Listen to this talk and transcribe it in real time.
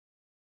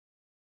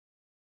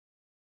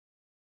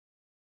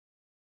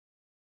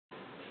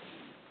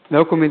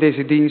Welkom in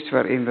deze dienst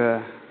waarin we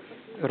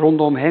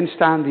rondom hen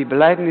staan die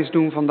belijdenis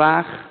doen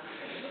vandaag.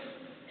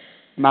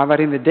 Maar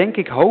waarin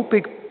we hoop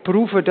ik,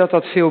 proeven dat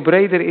dat veel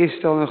breder is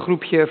dan een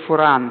groepje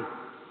vooraan.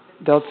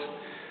 Dat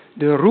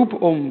de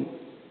roep om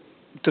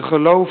te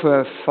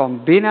geloven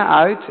van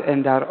binnenuit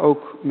en daar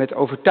ook met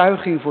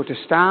overtuiging voor te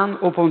staan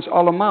op ons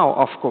allemaal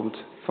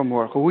afkomt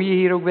vanmorgen. Hoe je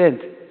hier ook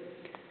bent.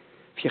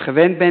 Of je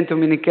gewend bent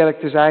om in een kerk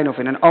te zijn of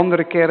in een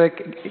andere kerk.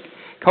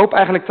 Ik hoop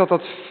eigenlijk dat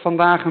dat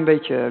vandaag een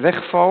beetje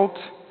wegvalt.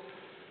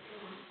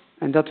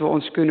 En dat we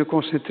ons kunnen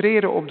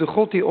concentreren op de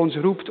God die ons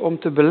roept om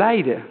te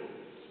belijden.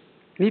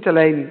 Niet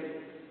alleen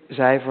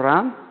zij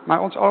vooraan,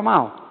 maar ons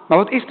allemaal. Maar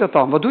wat is dat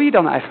dan? Wat doe je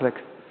dan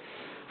eigenlijk?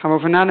 Gaan we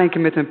over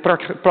nadenken met een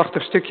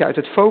prachtig stukje uit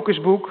het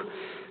Focusboek.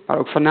 Waar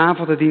ook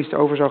vanavond de dienst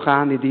over zou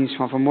gaan. Die dienst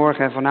van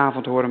vanmorgen en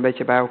vanavond horen een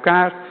beetje bij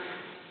elkaar.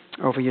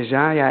 Over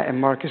Jesaja en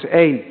Marcus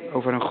 1.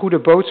 Over een goede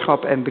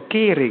boodschap en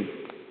bekering.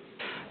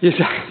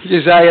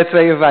 Jesaja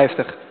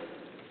 52.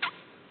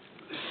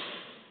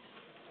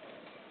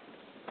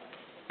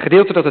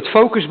 Gedeelte dat het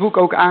Focusboek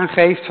ook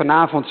aangeeft.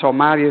 Vanavond zal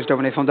Marius,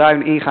 dominee van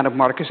Duin, ingaan op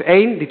Marcus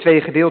 1. Die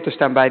twee gedeelten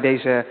staan bij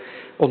deze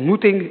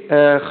ontmoeting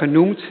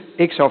genoemd.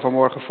 Ik zal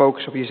vanmorgen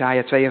focussen op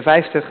Jesaja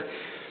 52.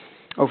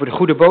 Over de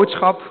goede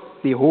boodschap,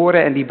 die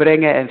horen en die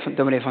brengen. En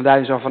dominee van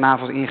Duin zal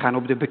vanavond ingaan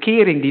op de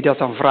bekering die dat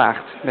dan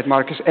vraagt. Met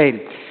Marcus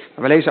 1.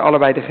 Maar we lezen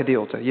allebei de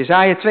gedeelten.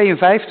 Jesaja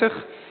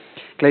 52.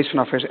 Ik lees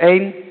vanaf vers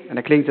 1. En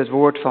dan klinkt het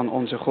woord van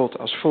onze God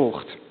als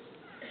volgt.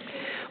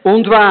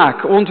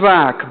 Ontwaak,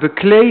 ontwaak,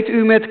 bekleed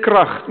u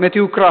met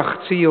uw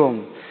kracht,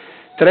 Sion.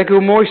 Trek uw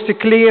mooiste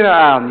kleren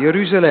aan,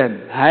 Jeruzalem,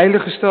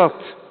 heilige stad.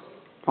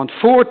 Want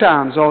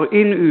voortaan zal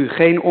in u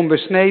geen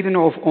onbesnedene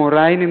of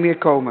onreine meer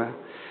komen.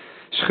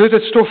 Schud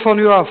het stof van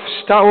u af,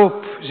 sta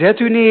op, zet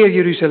u neer,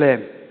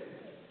 Jeruzalem.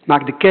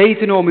 Maak de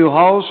ketenen om uw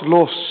hals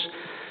los,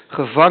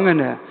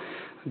 gevangene,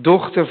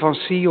 dochter van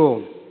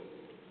Sion.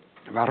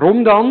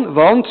 Waarom dan?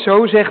 Want,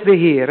 zo zegt de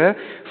Heere,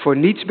 voor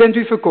niets bent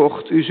u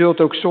verkocht, u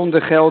zult ook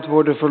zonder geld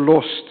worden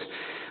verlost.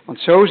 Want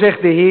zo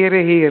zegt de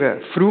Heere,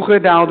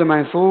 vroeger daalde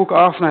mijn volk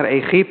af naar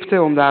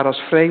Egypte om daar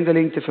als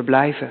vreemdeling te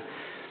verblijven.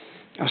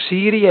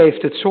 Assyrië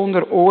heeft het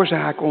zonder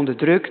oorzaak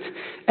onderdrukt.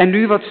 En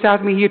nu, wat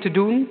staat me hier te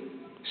doen?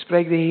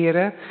 Spreekt de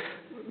Heere.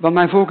 Want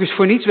mijn volk is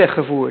voor niets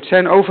weggevoerd.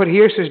 Zijn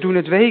overheersers doen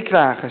het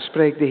weeklagen,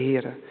 spreekt de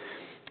Heere.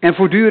 En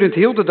voortdurend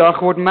heel de dag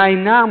wordt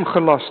mijn naam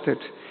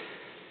gelasterd.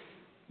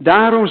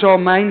 Daarom zal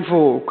mijn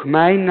volk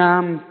mijn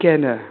naam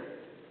kennen.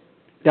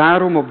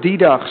 Daarom op die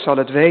dag zal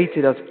het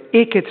weten dat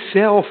ik het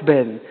zelf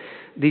ben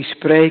die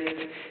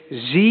spreekt.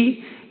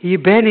 Zie,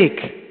 hier ben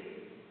ik.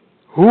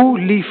 Hoe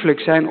lieflijk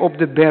zijn op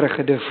de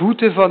bergen de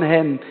voeten van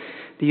hem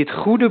die het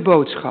goede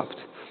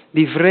boodschapt,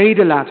 die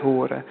vrede laat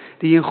horen,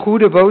 die een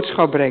goede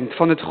boodschap brengt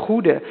van het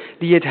goede,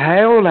 die het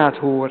heil laat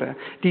horen,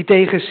 die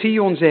tegen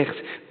Sion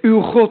zegt,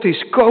 uw God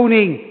is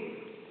koning.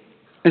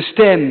 Een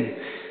stem.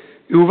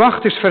 Uw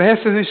wachters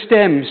verheffen hun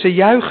stem, ze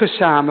juichen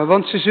samen,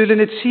 want ze zullen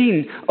het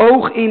zien,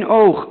 oog in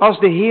oog, als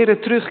de Heere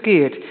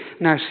terugkeert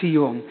naar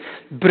Sion.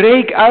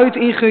 Breek uit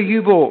in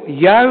gejubel,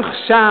 juich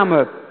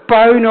samen,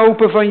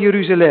 puinhopen van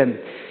Jeruzalem.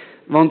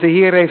 Want de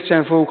Heer heeft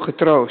zijn volk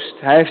getroost,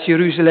 hij heeft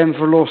Jeruzalem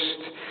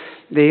verlost.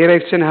 De Heer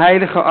heeft zijn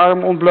heilige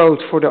arm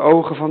ontbloot voor de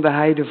ogen van de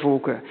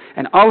heidevolken.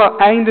 En alle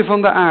einden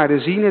van de aarde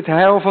zien het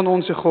heil van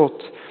onze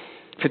God.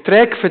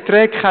 Vertrek,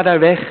 vertrek, ga daar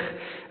weg.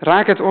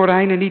 Raak het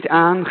onreine niet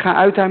aan, ga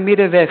uit haar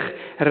midden weg.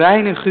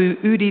 Reinig u,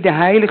 u die de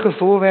heilige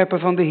voorwerpen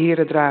van de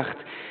Heere draagt.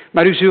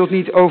 Maar u zult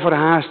niet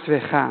overhaast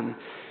weggaan.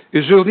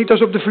 U zult niet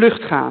als op de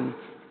vlucht gaan.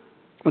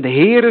 Want de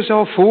Heere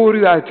zal voor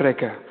u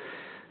uittrekken.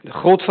 De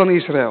God van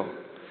Israël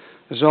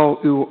zal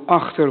uw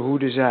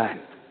achterhoede zijn.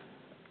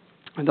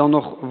 En dan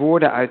nog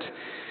woorden uit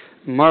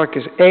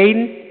Marcus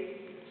 1.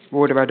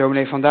 Woorden waar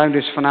dominee van Duin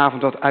dus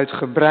vanavond wat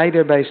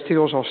uitgebreider bij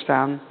stil zal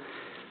staan.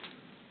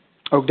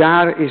 Ook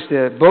daar is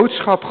de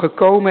boodschap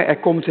gekomen, er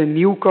komt een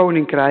nieuw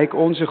koninkrijk,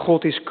 onze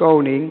God is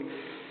koning.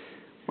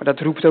 Maar dat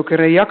roept ook een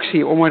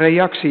reactie om een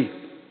reactie.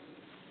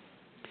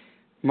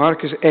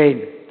 Marcus 1,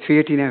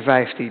 14 en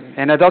 15.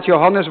 En nadat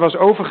Johannes was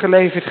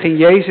overgeleverd, ging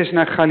Jezus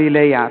naar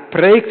Galilea,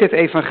 preekte het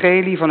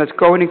evangelie van het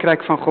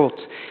koninkrijk van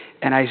God.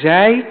 En hij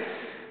zei,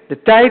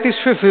 de tijd is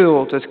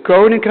vervuld, het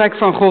koninkrijk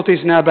van God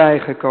is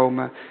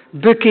nabijgekomen.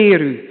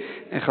 Bekeer u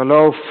en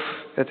geloof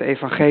het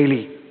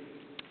evangelie.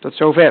 Tot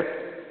zover.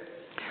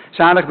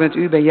 Zalig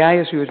ben jij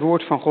als u het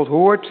woord van God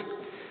hoort,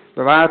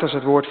 bewaart als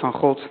het woord van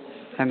God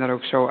en er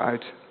ook zo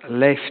uit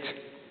leeft.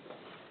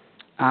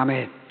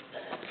 Amen.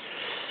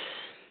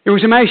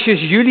 Jongens en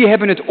meisjes, jullie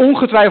hebben het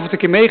ongetwijfeld een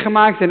keer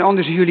meegemaakt en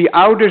anders jullie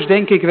ouders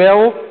denk ik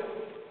wel,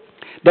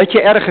 dat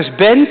je ergens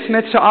bent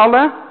met z'n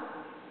allen,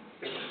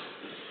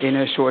 in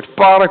een soort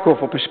park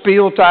of op een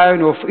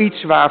speeltuin of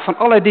iets waar van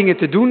allerlei dingen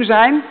te doen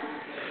zijn,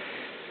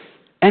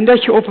 en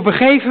dat je op een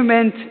gegeven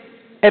moment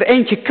er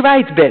eentje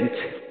kwijt bent.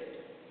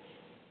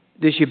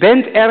 Dus je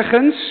bent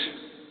ergens,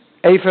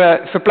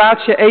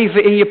 verplaats je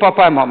even in je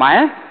papa en mama,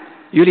 hè?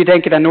 Jullie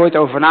denken daar nooit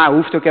over na,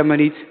 hoeft ook helemaal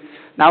niet.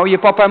 Nou, je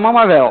papa en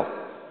mama wel.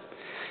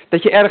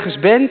 Dat je ergens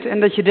bent en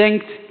dat je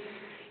denkt,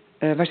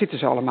 waar zitten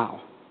ze allemaal?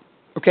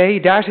 Oké,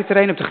 daar zit er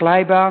een op de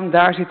glijbaan,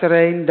 daar zit er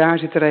een, daar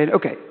zit er een.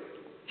 Oké, je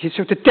zit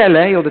zo te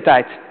tellen, hè, heel de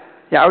tijd.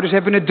 Je ouders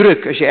hebben het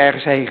druk als je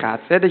ergens heen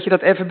gaat, hè, dat je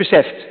dat even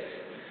beseft.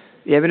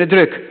 Die hebben het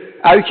druk.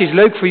 Uitje is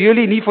leuk voor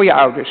jullie, niet voor je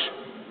ouders.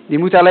 Die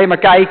moeten alleen maar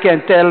kijken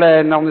en tellen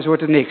en anders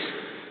wordt het niks.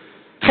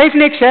 Geef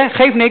niks, hè,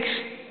 geef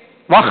niks.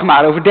 Wacht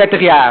maar, over 30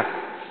 jaar.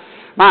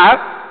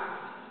 Maar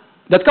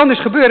dat kan dus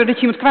gebeuren dat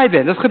je iemand kwijt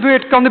bent. Dat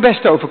gebeurt, kan de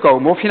beste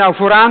overkomen. Of je nou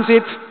vooraan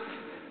zit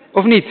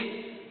of niet.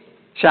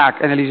 Sjaak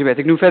en Elisabeth,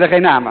 ik noem verder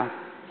geen namen.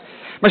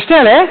 Maar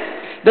stel hè,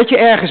 dat je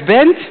ergens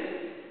bent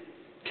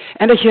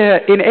en dat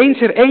je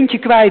ineens er eentje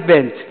kwijt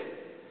bent.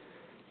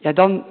 Ja,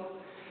 dan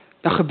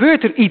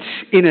gebeurt er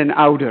iets in een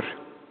ouder.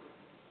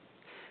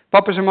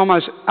 Papa's en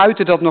mama's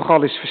uiten dat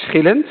nogal eens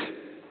verschillend.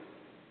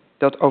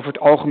 Dat over het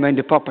algemeen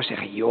de papa's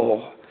zeggen,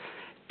 joh,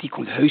 die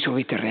komt heus wel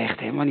weer terecht,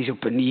 helemaal niet zo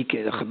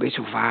paniek, dat gebeurt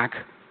zo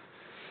vaak.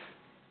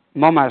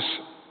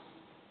 Mama's,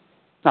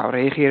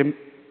 reageren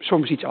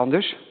soms iets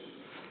anders.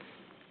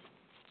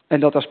 En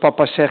dat als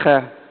papa's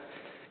zeggen,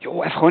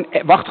 joh,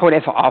 wacht gewoon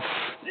even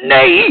af.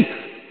 Nee,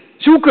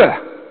 zoeken,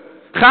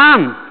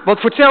 gaan. Want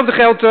voor hetzelfde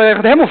geld gaat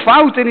het helemaal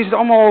fout en is het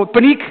allemaal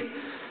paniek.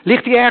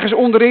 Ligt hij ergens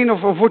onderin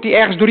of wordt hij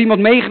ergens door iemand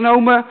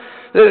meegenomen?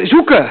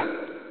 Zoeken.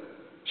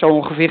 Zo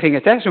ongeveer ging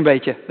het, hè, zo'n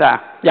beetje.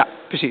 Daar, ja,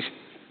 precies.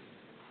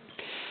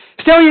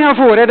 Stel je nou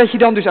voor hè, dat je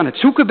dan dus aan het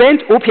zoeken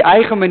bent, op je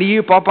eigen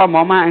manier, papa,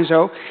 mama en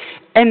zo.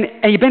 En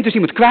je bent dus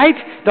iemand kwijt,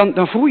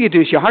 dan voel je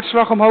dus je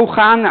hartslag omhoog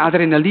gaan,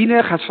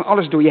 adrenaline, gaat van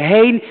alles door je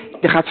heen,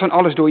 er gaat van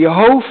alles door je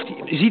hoofd,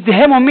 je ziet het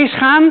helemaal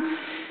misgaan.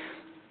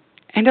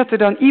 En dat er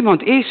dan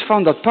iemand is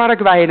van dat park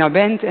waar je nou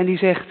bent en die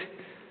zegt,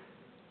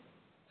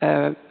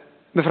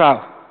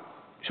 mevrouw,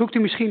 zoekt u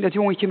misschien dat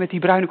jongetje met die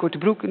bruine korte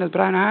broek en dat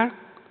bruine haar?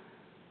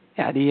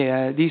 Ja,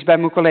 die is bij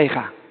mijn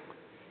collega.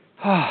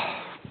 Oh.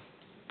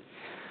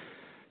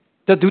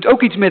 Dat doet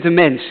ook iets met een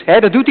mens. Hè?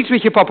 Dat doet iets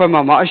met je papa en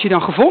mama als je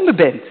dan gevonden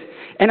bent.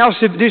 En als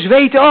ze dus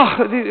weten,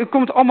 het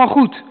komt allemaal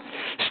goed.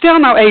 Stel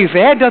nou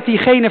even hè, dat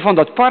diegene van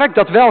dat park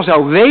dat wel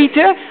zou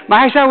weten, maar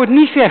hij zou het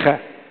niet zeggen.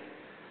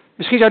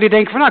 Misschien zou hij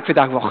denken van, ik vind het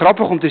eigenlijk wel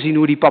grappig om te zien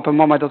hoe die papa en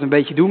mama dat een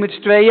beetje doen met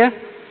z'n tweeën.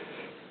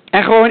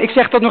 En gewoon, ik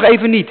zeg dat nog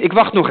even niet, ik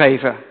wacht nog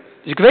even.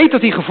 Dus ik weet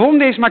dat hij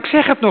gevonden is, maar ik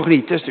zeg het nog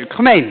niet. Dat is natuurlijk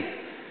gemeen.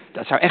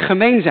 Dat zou echt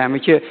gemeen zijn,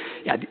 want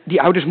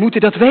die ouders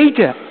moeten dat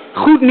weten.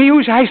 Goed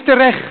nieuws, hij is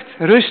terecht.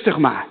 Rustig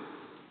maar.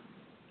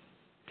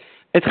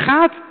 Het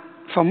gaat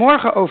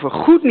vanmorgen over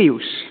goed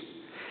nieuws.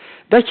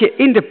 Dat je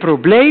in de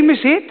problemen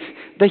zit,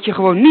 dat je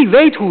gewoon niet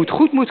weet hoe het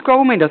goed moet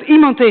komen en dat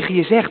iemand tegen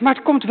je zegt, maar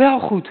het komt wel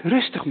goed,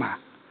 rustig maar.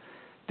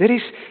 Er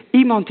is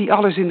iemand die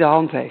alles in de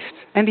hand heeft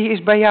en die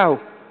is bij jou.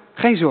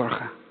 Geen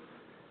zorgen.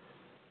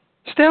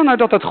 Stel nou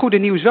dat dat goede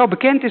nieuws wel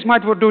bekend is, maar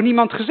het wordt door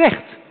niemand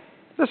gezegd.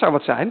 Dat zou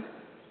wat zijn.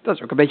 Dat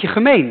is ook een beetje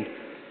gemeen.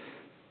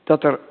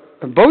 Dat er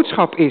een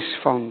boodschap is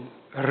van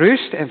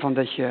rust en van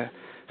dat je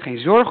geen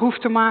zorg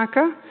hoeft te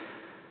maken.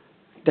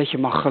 Dat je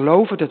mag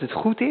geloven dat het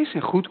goed is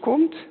en goed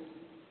komt.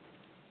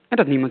 En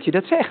dat niemand je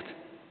dat zegt.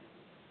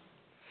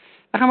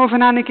 Daar gaan we over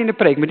nadenken in de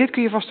preek. Maar dit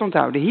kun je vast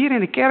onthouden. Hier in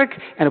de kerk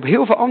en op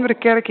heel veel andere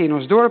kerken in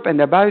ons dorp en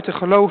daarbuiten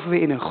geloven we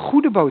in een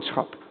goede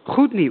boodschap.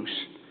 Goed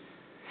nieuws.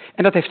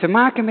 En dat heeft te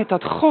maken met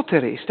dat God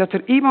er is. Dat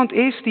er iemand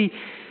is die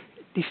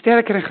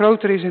sterker en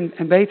groter is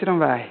en beter dan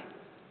wij.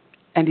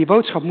 En die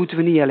boodschap moeten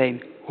we niet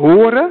alleen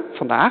horen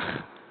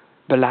vandaag,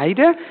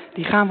 belijden,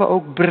 die gaan we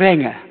ook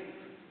brengen.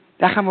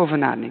 Daar gaan we over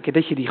nadenken.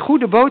 Dat je die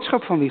goede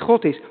boodschap van wie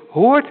God is,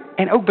 hoort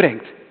en ook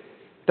brengt.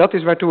 Dat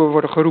is waartoe we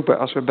worden geroepen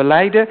als we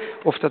belijden,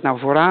 of dat nou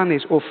vooraan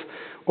is of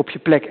op je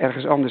plek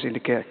ergens anders in de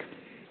kerk.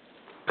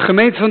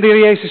 Gemeente van de Heer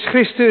Jezus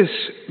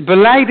Christus,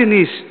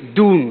 belijdenis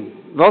doen.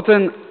 Wat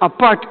een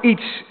apart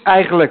iets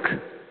eigenlijk.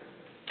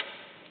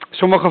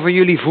 Sommigen van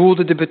jullie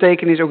voelden de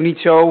betekenis ook niet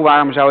zo.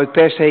 Waarom zou ik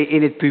per se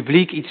in het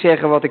publiek iets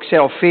zeggen wat ik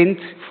zelf vind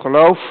of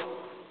geloof?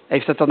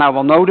 Heeft dat dan nou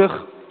wel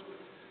nodig?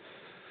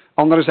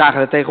 Anderen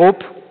zagen er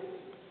tegenop.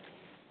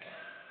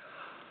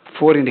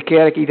 Voor in de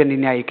kerk, iedereen die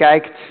naar je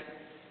kijkt.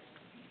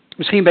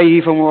 Misschien ben je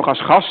hier vanmorgen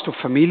als gast of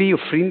familie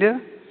of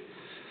vrienden.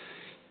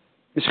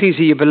 Misschien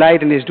zie je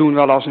belijdenis doen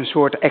wel als een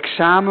soort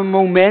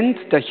examenmoment.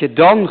 Dat je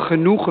dan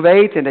genoeg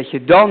weet en dat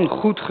je dan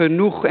goed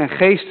genoeg en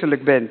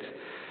geestelijk bent.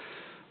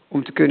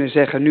 Om te kunnen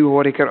zeggen, nu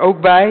hoor ik er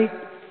ook bij.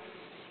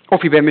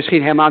 Of je bent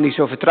misschien helemaal niet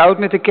zo vertrouwd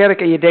met de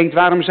kerk en je denkt,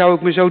 waarom zou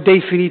ik me zo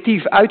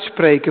definitief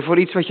uitspreken voor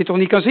iets wat je toch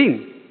niet kan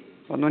zien?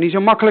 Wat nog niet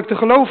zo makkelijk te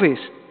geloven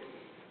is.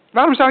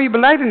 Waarom zou je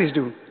belijdenis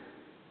doen?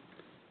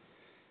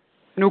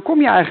 En hoe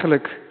kom je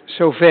eigenlijk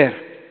zo ver?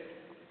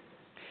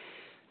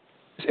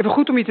 Het is even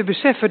goed om je te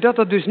beseffen dat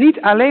het dus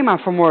niet alleen maar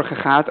vanmorgen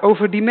gaat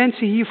over die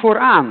mensen hier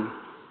vooraan.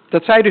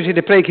 Dat zij dus in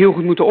de preek heel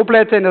goed moeten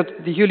opletten en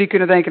dat jullie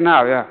kunnen denken,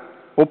 nou ja,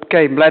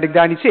 oké, blij dat ik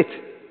daar niet zit.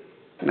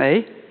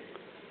 Nee,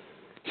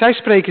 zij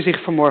spreken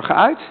zich vanmorgen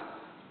uit.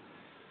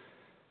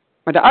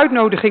 Maar de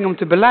uitnodiging om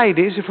te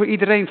belijden is er voor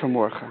iedereen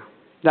vanmorgen.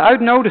 De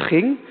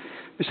uitnodiging,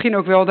 misschien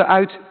ook wel de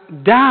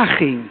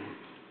uitdaging.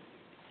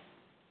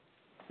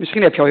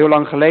 Misschien heb je al heel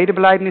lang geleden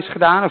belijdenis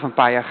gedaan of een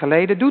paar jaar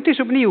geleden. Doe het eens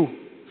opnieuw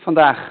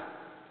vandaag.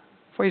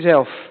 Voor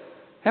jezelf.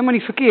 Helemaal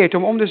niet verkeerd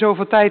om de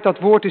zoveel tijd dat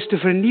woord eens te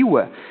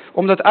vernieuwen.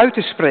 Om dat uit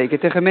te spreken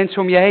tegen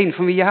mensen om je heen,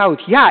 van wie je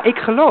houdt. Ja, ik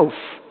geloof.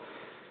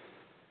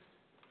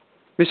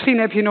 Misschien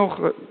heb je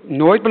nog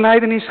nooit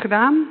belijdenis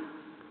gedaan.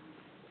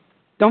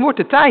 Dan wordt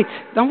het tijd.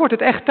 Dan wordt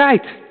het echt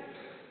tijd.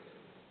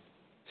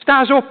 Sta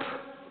eens op.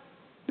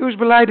 Doe eens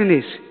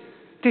belijdenis.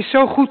 Het is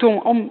zo goed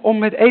om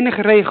met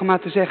enige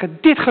regelmaat te zeggen,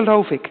 dit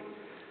geloof ik.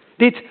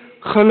 Dit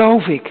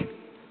geloof ik.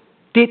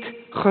 Dit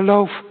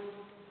geloof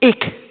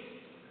ik.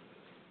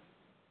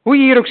 Hoe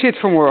je hier ook zit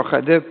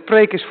vanmorgen, de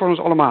preek is voor ons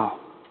allemaal.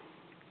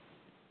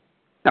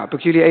 Nou, heb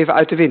ik jullie even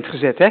uit de wind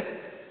gezet, hè?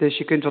 Dus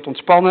je kunt wat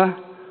ontspannen.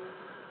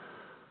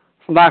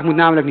 Vandaag moet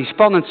namelijk niet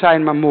spannend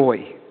zijn, maar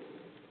mooi.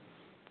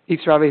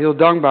 Iets waar we heel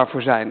dankbaar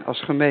voor zijn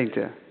als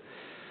gemeente.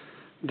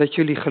 Dat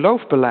jullie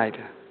geloof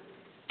belijden.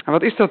 En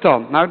wat is dat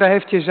dan? Nou, daar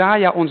heeft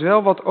Jesaja ons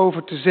wel wat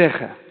over te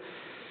zeggen.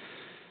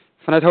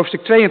 Vanuit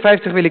hoofdstuk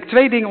 52 wil ik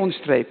 2 dingen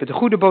onderstrepen. De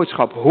goede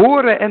boodschap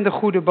horen en de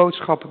goede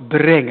boodschap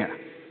brengen.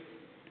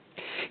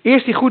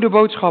 Eerst die goede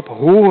boodschap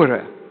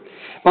horen.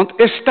 Want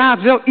er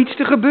staat wel iets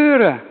te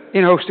gebeuren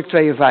in hoofdstuk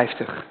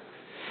 52.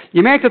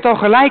 Je merkt het al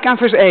gelijk aan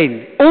vers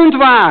 1.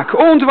 Ontwaak,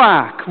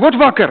 ontwaak, word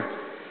wakker.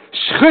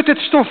 Schud het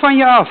stof van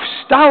je af,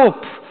 sta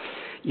op.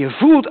 Je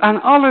voelt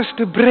aan alles,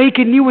 er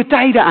breken nieuwe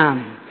tijden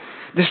aan.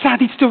 Er staat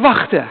iets te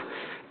wachten.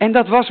 En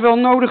dat was wel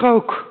nodig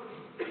ook.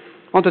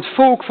 Want het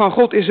volk van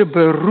God is er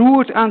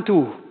beroerd aan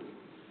toe.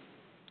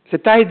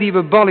 De tijd die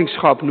we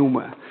ballingschap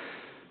noemen.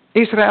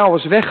 Israël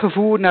was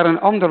weggevoerd naar een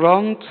ander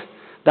land.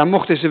 Daar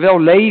mochten ze wel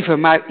leven,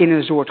 maar in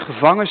een soort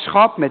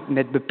gevangenschap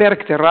met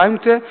beperkte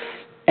ruimte.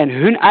 En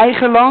hun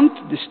eigen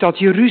land, de stad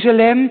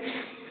Jeruzalem,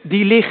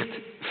 die ligt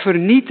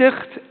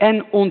vernietigd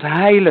en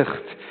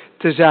ontheiligd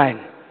te zijn.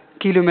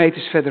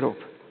 Kilometers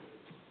verderop.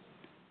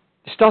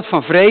 De stad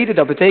van vrede,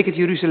 dat betekent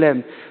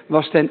Jeruzalem,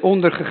 was ten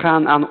onder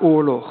gegaan aan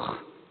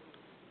oorlog.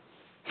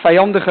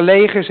 Vijandige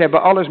legers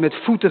hebben alles met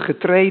voeten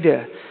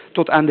getreden,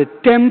 tot aan de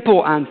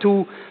tempel aan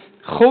toe.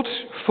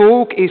 Gods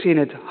volk is in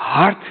het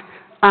hart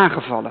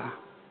aangevallen.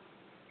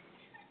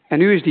 En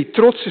nu is die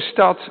trotse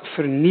stad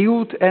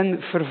vernield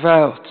en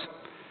vervuild.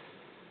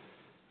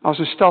 Als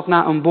een stad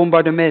na een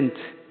bombardement.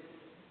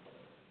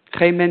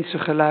 Geen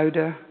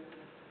mensengeluiden,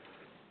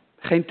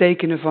 geen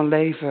tekenen van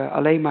leven,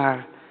 alleen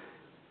maar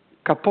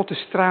kapotte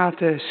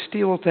straten,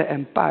 stilte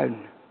en puin.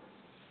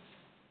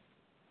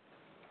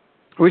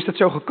 Hoe is dat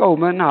zo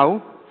gekomen? Nou,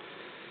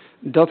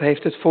 dat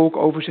heeft het volk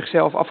over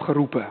zichzelf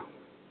afgeroepen.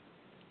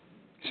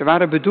 Ze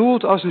waren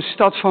bedoeld als een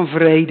stad van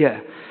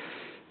vrede.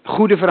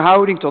 Goede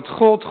verhouding tot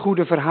God,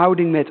 goede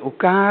verhouding met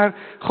elkaar.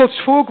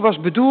 Gods volk was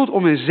bedoeld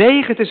om een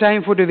zegen te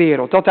zijn voor de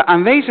wereld. Dat de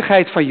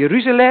aanwezigheid van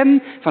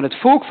Jeruzalem, van het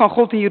volk van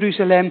God in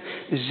Jeruzalem,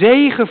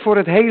 zegen voor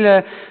het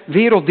hele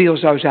werelddeel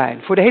zou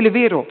zijn. Voor de hele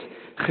wereld.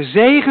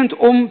 Gezegend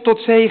om tot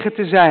zegen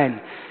te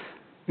zijn.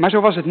 Maar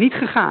zo was het niet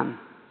gegaan.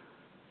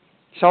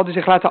 Ze hadden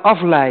zich laten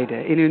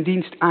afleiden in hun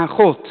dienst aan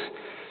God.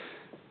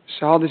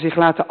 Ze hadden zich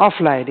laten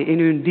afleiden in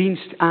hun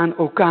dienst aan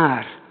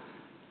elkaar.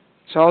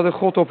 Ze hadden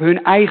God op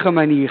hun eigen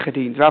manier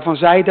gediend. Waarvan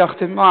zij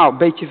dachten, nou, een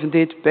beetje van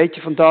dit, een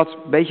beetje van dat,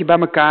 een beetje bij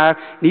elkaar.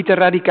 Niet te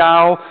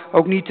radicaal,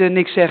 ook niet te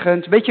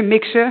nikszeggend, een beetje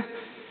mixen.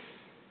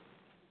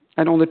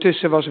 En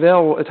ondertussen was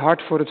wel het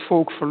hart voor het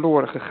volk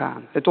verloren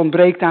gegaan. Het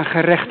ontbreekt aan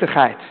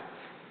gerechtigheid.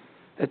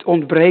 Het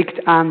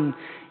ontbreekt aan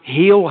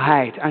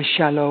heelheid, aan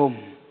shalom.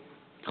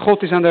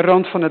 God is aan de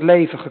rand van het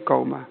leven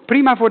gekomen.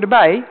 Prima voor de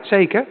bij,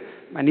 zeker,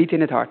 maar niet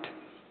in het hart.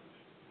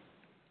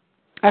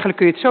 Eigenlijk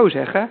kun je het zo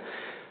zeggen.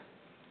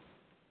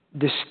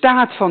 De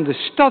staat van de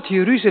stad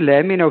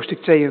Jeruzalem in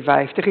hoofdstuk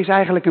 52 is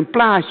eigenlijk een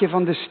plaatje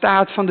van de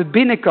staat van de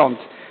binnenkant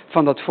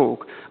van dat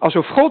volk.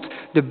 Alsof God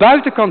de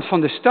buitenkant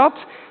van de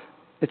stad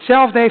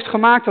hetzelfde heeft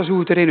gemaakt als hoe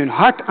het er in hun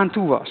hart aan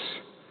toe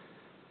was.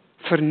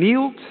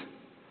 Vernield,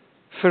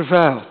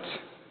 vervuild.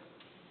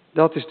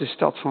 Dat is de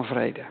stad van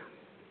vrede.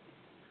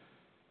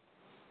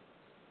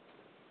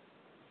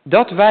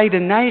 Dat wij de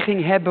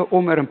neiging hebben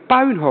om er een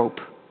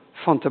puinhoop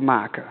van te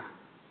maken.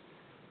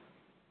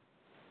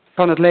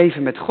 Van het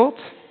leven met God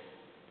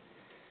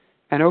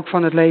en ook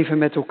van het leven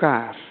met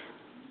elkaar.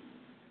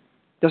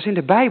 Dat is in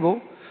de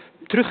Bijbel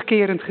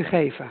terugkerend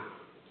gegeven.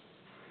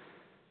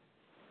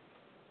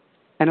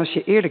 En als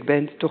je eerlijk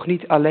bent, toch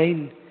niet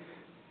alleen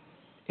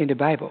in de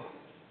Bijbel.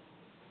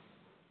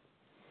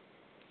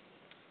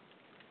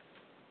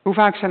 Hoe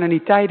vaak zijn er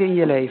niet tijden in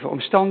je leven,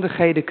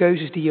 omstandigheden,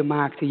 keuzes die je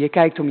maakt. En je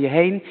kijkt om je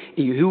heen,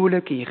 in je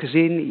huwelijk, in je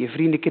gezin, in je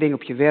vriendenkring,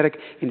 op je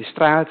werk, in de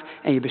straat.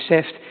 En je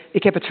beseft,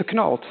 ik heb het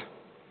verknald.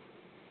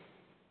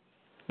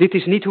 Dit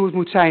is niet hoe het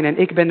moet zijn en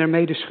ik ben er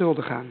mede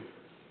schuldig aan.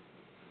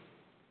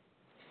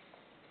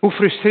 Hoe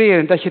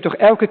frustrerend dat je toch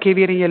elke keer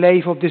weer in je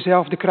leven op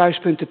dezelfde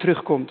kruispunten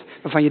terugkomt.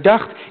 Waarvan je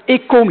dacht,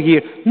 ik kom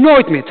hier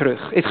nooit meer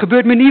terug. Het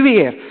gebeurt me niet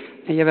weer.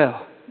 En jawel,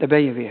 daar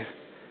ben je weer.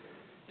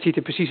 Het ziet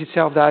er precies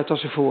hetzelfde uit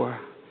als ervoor.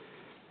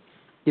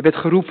 Je bent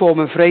geroepen om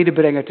een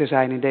vredebrenger te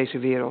zijn in deze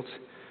wereld.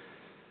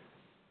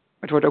 Maar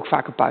het wordt ook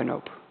vaak een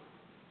puinhoop.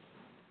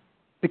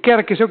 De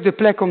kerk is ook de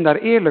plek om daar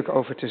eerlijk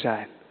over te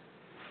zijn.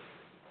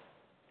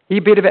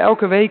 Hier bidden we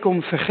elke week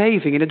om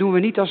vergeving. En dat doen we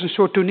niet als een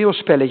soort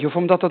toneelspelletje of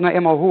omdat dat nou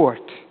eenmaal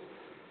hoort.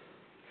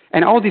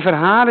 En al die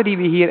verhalen die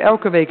we hier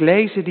elke week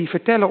lezen, die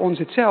vertellen ons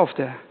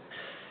hetzelfde.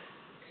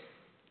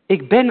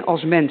 Ik ben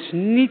als mens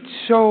niet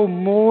zo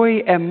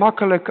mooi en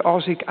makkelijk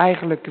als ik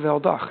eigenlijk wel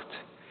dacht.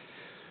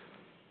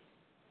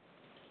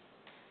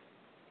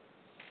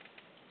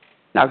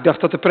 Nou, ik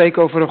dacht dat de preek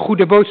over een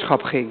goede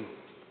boodschap ging.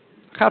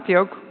 Gaat die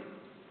ook?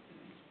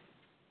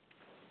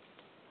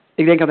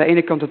 Ik denk aan de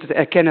ene kant dat het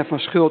erkennen van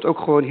schuld ook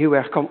gewoon heel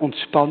erg kan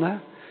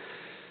ontspannen.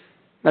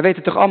 Wij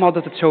weten toch allemaal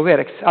dat het zo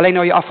werkt. Alleen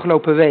al je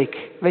afgelopen week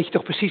weet je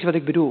toch precies wat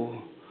ik bedoel.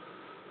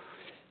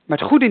 Maar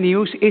het goede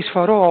nieuws is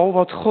vooral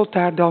wat God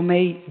daar dan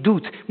mee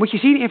doet. Moet je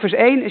zien in vers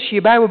 1, als je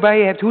je Bijbel bij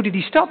je hebt, hoe hij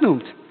die stad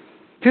noemt.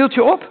 Vult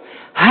je op?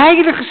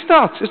 Heilige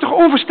stad. Dat is toch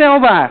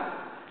onvoorstelbaar?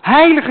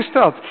 Heilige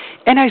stad.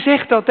 En hij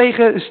zegt dat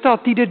tegen een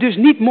stad die er dus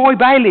niet mooi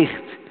bij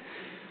ligt.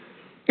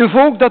 Een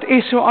volk dat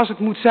is zoals het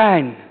moet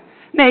zijn.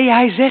 Nee,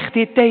 hij zegt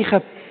dit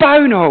tegen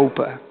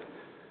puinhopen.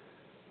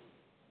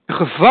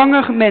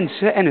 Gevangen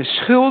mensen en een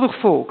schuldig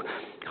volk.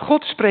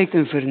 God spreekt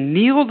een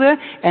vernielde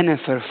en een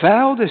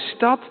vervuilde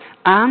stad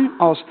aan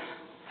als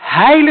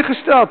heilige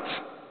stad.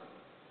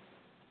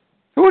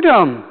 Hoe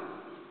dan?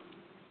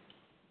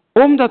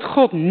 Omdat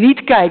God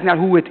niet kijkt naar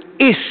hoe het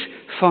is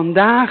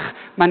vandaag,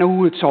 maar naar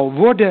hoe het zal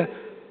worden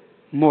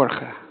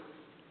morgen.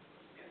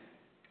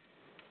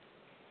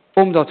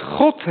 Omdat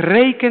God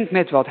rekent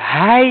met wat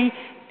hij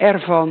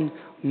ervan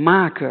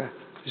maken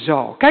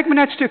zal. Kijk maar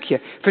naar het stukje.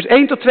 Vers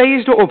 1 tot 2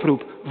 is de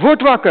oproep.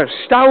 Word wakker,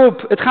 sta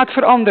op, het gaat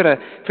veranderen.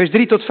 Vers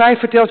 3 tot 5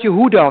 vertelt je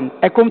hoe dan.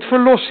 Er komt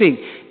verlossing.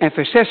 En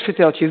vers 6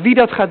 vertelt je wie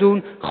dat gaat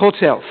doen, God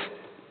zelf.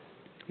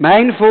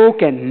 Mijn volk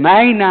kent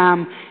mijn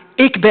naam,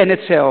 ik ben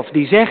het zelf.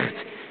 Die zegt,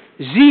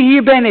 zie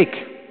hier ben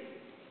ik.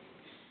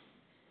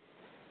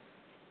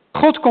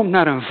 God komt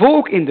naar een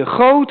volk in de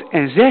goot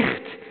en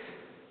zegt,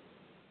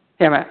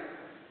 ja maar,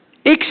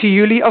 ik zie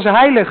jullie als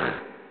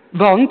heilig,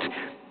 want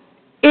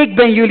ik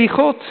ben jullie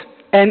God.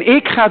 En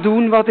ik ga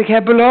doen wat ik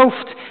heb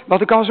beloofd,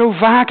 wat ik al zo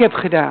vaak heb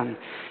gedaan.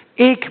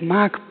 Ik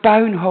maak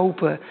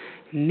puinhopen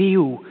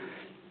nieuw.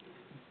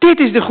 Dit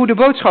is de goede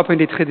boodschap in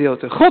dit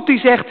gedeelte. God die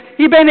zegt,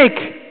 hier ben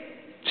ik.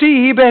 Zie,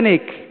 hier ben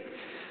ik.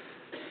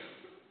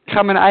 Ik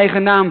ga mijn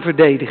eigen naam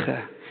verdedigen.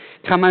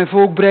 Ik ga mijn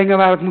volk brengen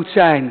waar het moet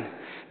zijn.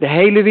 De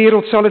hele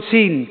wereld zal het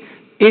zien.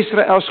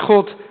 Israëls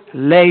God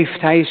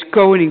leeft. Hij is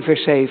koning,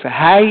 vers 7.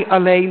 Hij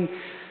alleen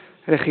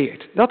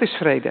regeert. Dat is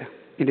vrede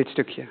in dit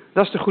stukje.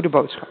 Dat is de goede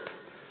boodschap.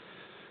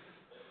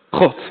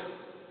 God.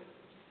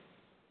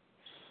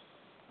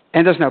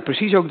 En dat is nou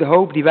precies ook de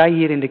hoop die wij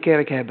hier in de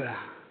kerk hebben.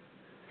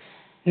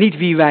 Niet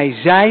wie wij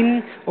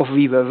zijn, of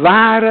wie we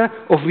waren,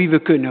 of wie we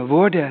kunnen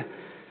worden,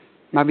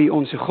 maar wie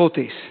onze God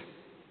is.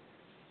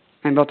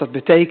 En wat dat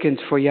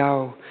betekent voor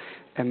jou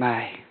en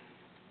mij.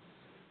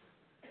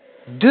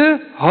 De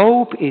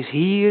hoop is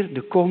hier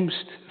de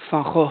komst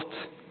van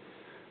God.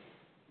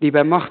 Die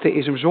bij machten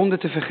is om zonde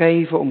te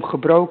vergeven, om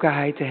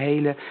gebrokenheid te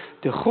helen.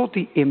 De God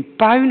die in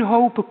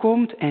puinhopen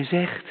komt en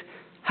zegt,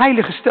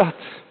 heilige stad.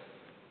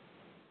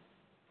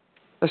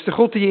 Dat is de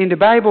God die je in de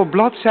Bijbel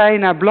bladzij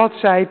na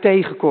bladzij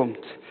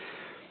tegenkomt.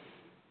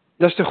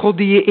 Dat is de God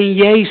die je in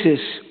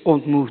Jezus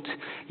ontmoet.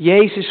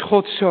 Jezus,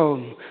 Gods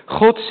Zoon,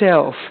 God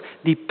zelf,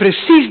 die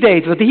precies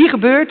deed wat hier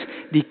gebeurt,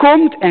 die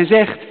komt en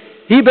zegt,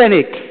 hier ben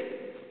ik.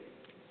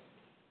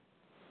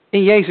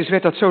 In Jezus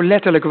werd dat zo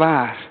letterlijk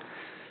waar.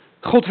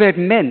 God werd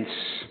mens.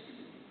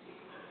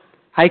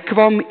 Hij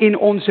kwam in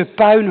onze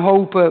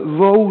puinhopen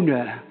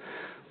wonen,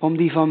 om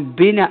die van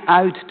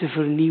binnenuit te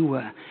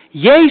vernieuwen.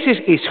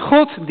 Jezus is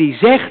God die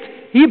zegt,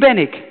 hier ben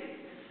ik,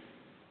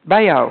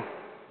 bij jou.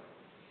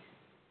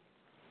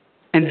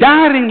 En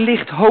daarin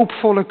ligt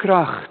hoopvolle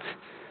kracht.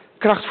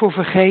 Kracht voor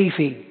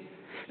vergeving,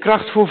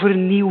 kracht voor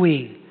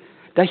vernieuwing.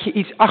 Dat je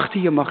iets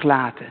achter je mag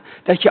laten,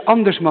 dat je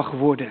anders mag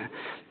worden.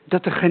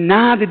 Dat de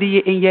genade die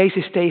je in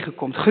Jezus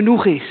tegenkomt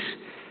genoeg is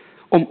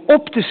om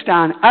op te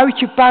staan uit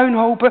je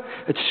puinhopen,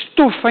 het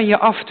stof van je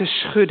af te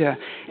schudden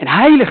en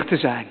heilig te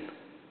zijn.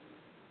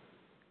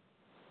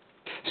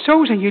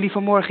 Zo zijn jullie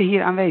vanmorgen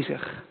hier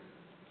aanwezig.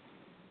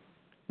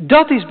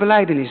 Dat is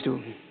belijdenis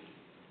doen.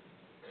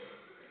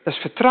 Dat is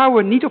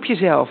vertrouwen niet op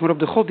jezelf, maar op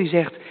de God die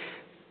zegt,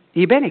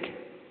 hier ben ik.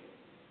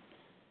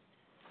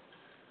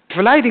 De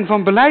verleiding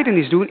van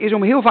belijdenis doen is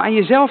om heel veel aan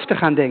jezelf te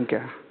gaan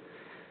denken.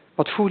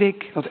 Wat voel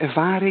ik? Wat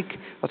ervaar ik?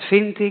 Wat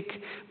vind ik?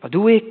 Wat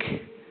doe ik?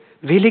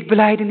 Wil ik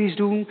belijdenis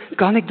doen?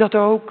 Kan ik dat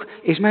ook?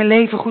 Is mijn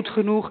leven goed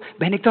genoeg?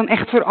 Ben ik dan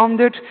echt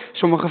veranderd?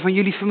 Sommigen van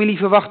jullie familie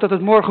verwachten dat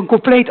het morgen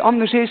compleet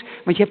anders is,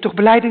 want je hebt toch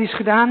belijdenis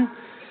gedaan?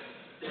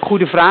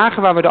 Goede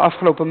vragen waar we de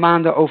afgelopen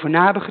maanden over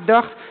na hebben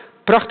gedacht.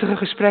 Prachtige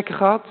gesprekken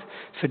gehad.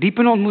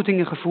 Verdiepende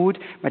ontmoetingen gevoerd.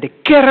 Maar de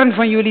kern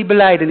van jullie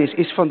belijdenis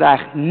is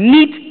vandaag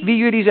niet wie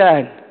jullie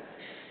zijn.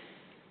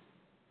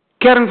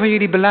 De kern van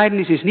jullie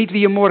belijdenis is niet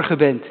wie je morgen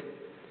bent.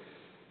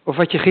 Of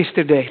wat je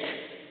gisteren deed.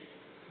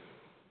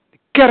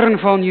 De kern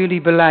van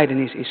jullie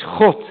belijdenis is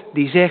God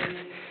die zegt,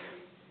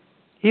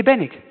 hier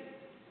ben ik.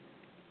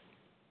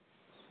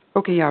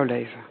 Ook in jouw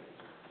leven.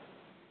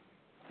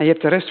 En je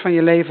hebt de rest van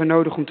je leven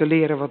nodig om te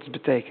leren wat het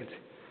betekent.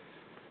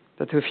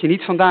 Dat hoef je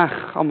niet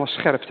vandaag allemaal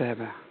scherp te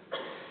hebben.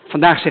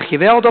 Vandaag zeg je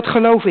wel, dat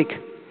geloof ik.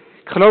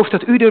 Ik geloof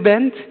dat u er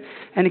bent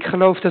en ik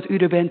geloof dat u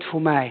er bent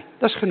voor mij.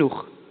 Dat is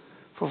genoeg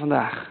voor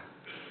vandaag.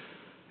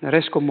 De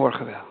rest komt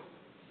morgen wel.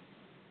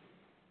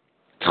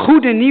 Het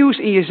goede nieuws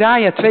in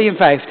Jesaja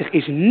 52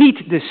 is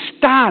niet de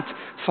staat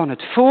van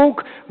het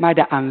volk, maar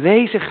de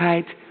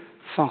aanwezigheid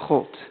van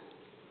God.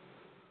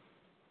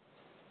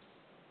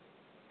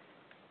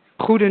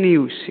 Goede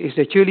nieuws is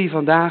dat jullie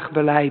vandaag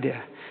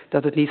belijden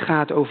dat het niet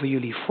gaat over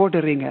jullie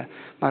vorderingen,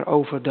 maar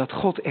over dat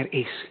God er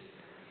is.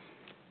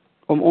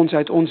 Om ons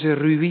uit onze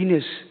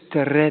ruïnes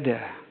te redden.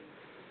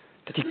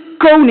 Dat hij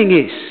koning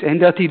is en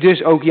dat hij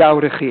dus ook jou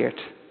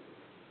regeert.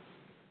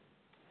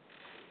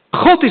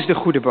 God is de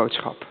goede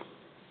boodschap.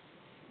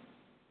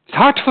 Het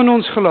hart van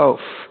ons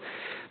geloof.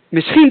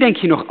 Misschien denk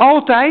je nog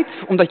altijd,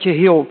 omdat je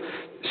heel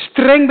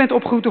streng bent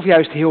opgevoed of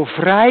juist heel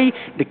vrij.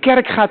 De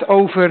kerk gaat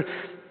over,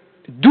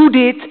 doe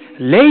dit,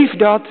 leef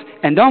dat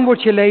en dan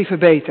wordt je leven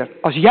beter.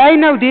 Als jij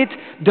nou dit,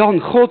 dan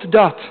God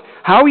dat.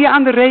 Hou je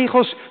aan de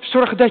regels,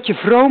 zorg dat je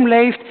vroom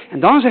leeft en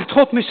dan zegt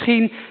God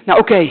misschien, nou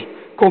oké,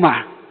 kom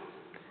maar.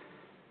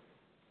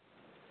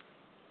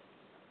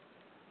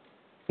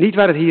 Niet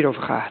waar het hier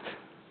over gaat.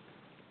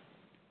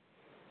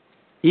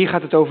 Hier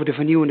gaat het over de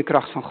vernieuwende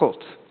kracht van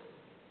God.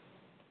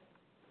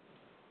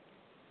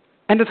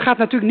 En dat gaat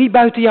natuurlijk niet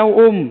buiten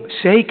jou om.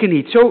 Zeker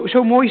niet.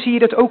 Zo mooi zie je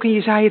dat ook in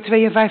Jesaja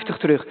 52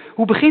 terug.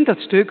 Hoe begint dat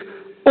stuk?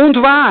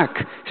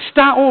 Ontwaak.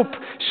 Sta op.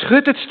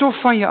 Schud het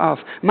stof van je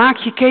af. Maak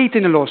je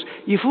ketenen los.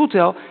 Je voelt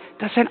wel,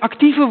 dat zijn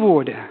actieve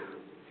woorden.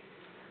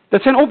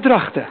 Dat zijn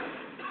opdrachten.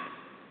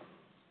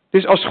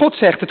 Dus als God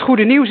zegt, het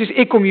goede nieuws is,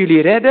 ik kom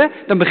jullie redden,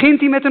 dan begint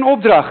hij met een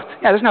opdracht.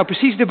 Ja, dat is nou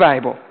precies de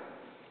Bijbel.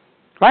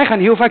 Wij gaan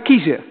heel vaak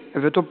kiezen.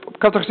 Daar hebben we het op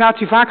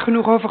catechisatie vaak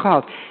genoeg over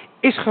gehad.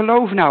 Is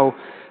geloof nou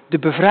de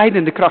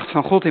bevrijdende kracht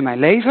van God in mijn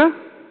leven,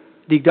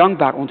 die ik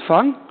dankbaar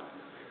ontvang?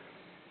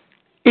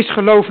 Is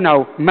geloof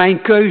nou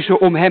mijn keuze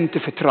om hem te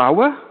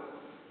vertrouwen?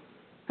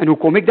 En hoe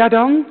kom ik daar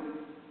dan?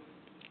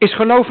 Is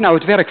geloof nou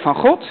het werk van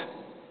God,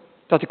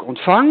 dat ik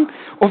ontvang?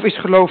 Of is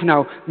geloof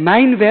nou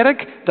mijn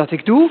werk, dat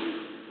ik doe?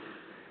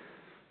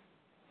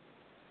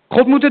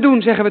 God moet het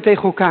doen, zeggen we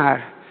tegen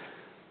elkaar.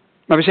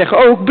 Maar we zeggen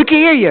ook,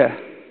 bekeer je.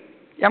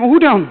 Ja, maar hoe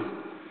dan?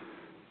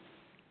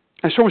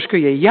 En soms kun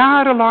je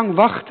jarenlang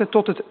wachten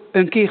tot het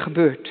een keer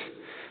gebeurt.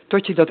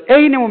 Tot je dat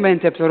ene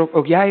moment hebt waarop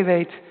ook jij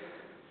weet,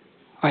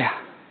 oh ja,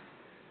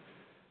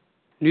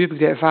 nu heb ik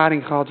de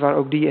ervaring gehad waar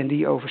ook die en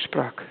die over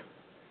sprak. De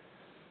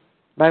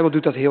Bijbel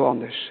doet dat heel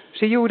anders.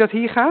 Zie je hoe dat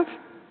hier gaat?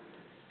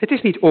 Het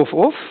is niet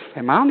of,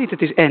 helemaal niet.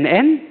 Het is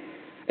en.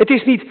 Het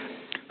is niet,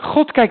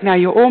 God kijkt naar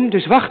je om,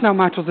 dus wacht nou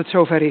maar tot het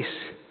zover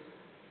is.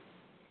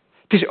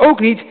 Het is ook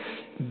niet,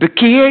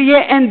 bekeer je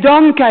en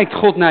dan kijkt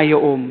God naar je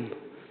om.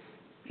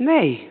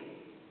 Nee,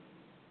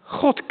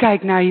 God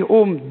kijkt naar je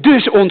om,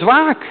 dus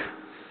ontwaak.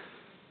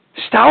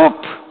 Sta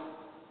op,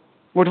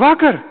 word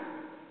wakker.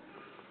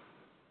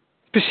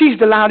 Precies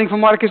de lading van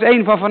Marcus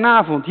 1 van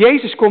vanavond.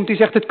 Jezus komt, die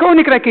zegt, het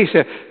koninkrijk is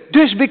er,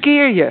 dus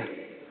bekeer je.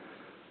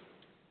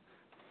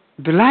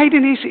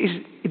 Belijdenis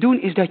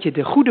is dat je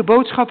de goede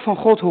boodschap van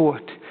God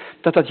hoort.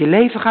 Dat je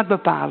leven gaat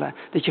bepalen.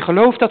 Dat je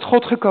gelooft dat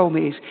God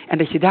gekomen is. En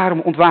dat je daarom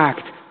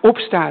ontwaakt,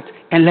 opstaat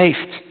en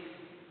leeft.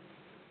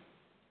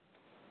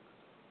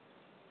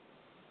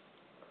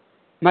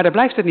 Maar daar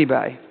blijft het niet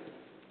bij.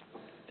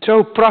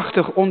 Zo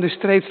prachtig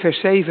onderstreept vers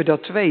 7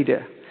 dat tweede.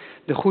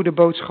 De goede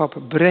boodschap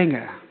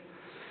brengen.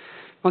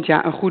 Want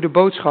ja, een goede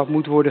boodschap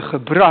moet worden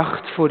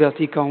gebracht voordat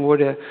die kan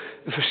worden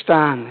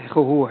verstaan en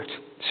gehoord.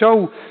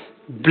 Zo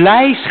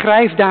blij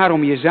schrijft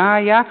daarom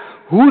Jesaja,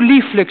 hoe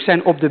lieflijk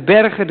zijn op de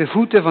bergen de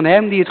voeten van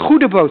hem die het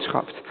goede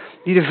boodschapt,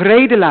 die de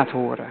vrede laat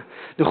horen.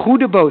 De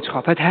goede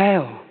boodschap, het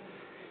heil.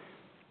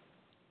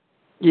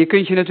 Je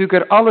kunt je natuurlijk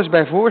er alles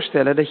bij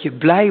voorstellen dat je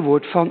blij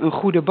wordt van een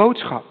goede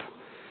boodschap.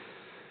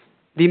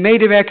 Die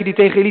medewerker die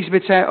tegen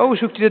Elisabeth zei, oh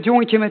zoekt u dat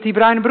jongetje met die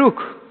bruine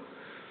broek?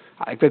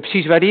 Ik weet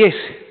precies waar die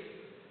is.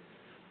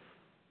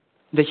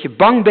 Dat je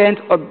bang bent,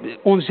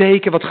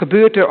 onzeker, wat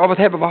gebeurt er?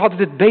 We hadden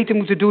het beter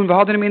moeten doen, we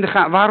hadden hem in de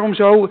gaten. Waarom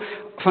zo?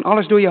 Van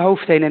alles door je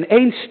hoofd heen. En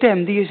één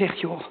stem die je zegt,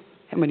 joh,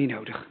 helemaal niet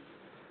nodig.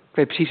 Ik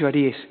weet precies waar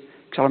die is.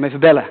 Ik zal hem even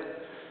bellen.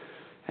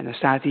 En dan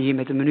staat hij hier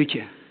met een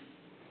minuutje.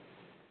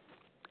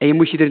 En je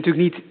moet je er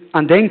natuurlijk niet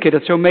aan denken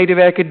dat zo'n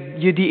medewerker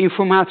je die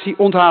informatie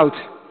onthoudt.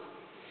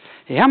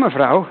 Ja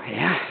mevrouw,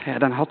 ja,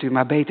 dan had u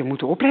maar beter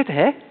moeten opletten,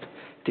 hè.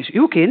 Het is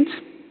uw kind.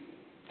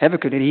 We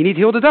kunnen hier niet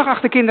heel de dag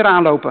achter kinderen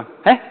aanlopen,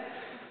 hè.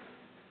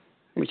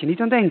 Daar moet je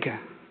niet aan denken.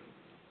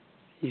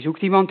 Je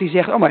zoekt iemand die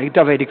zegt, oh maar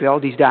dat weet ik wel,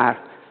 die is daar.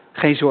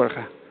 Geen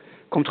zorgen,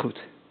 komt goed.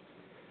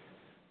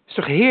 Het is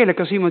toch heerlijk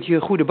als iemand je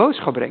een goede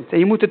boodschap brengt. En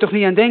je moet er toch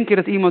niet aan denken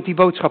dat iemand die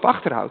boodschap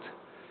achterhoudt.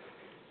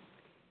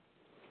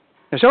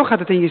 En zo gaat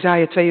het in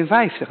Jesaja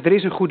 52. Er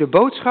is een goede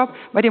boodschap,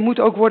 maar die moet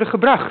ook worden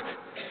gebracht.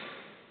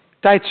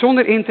 Tijd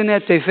zonder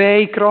internet,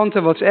 tv,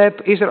 kranten,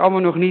 WhatsApp is er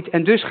allemaal nog niet.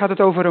 En dus gaat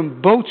het over een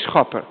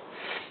boodschapper.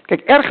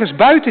 Kijk, ergens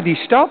buiten die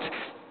stad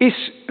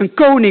is een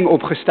koning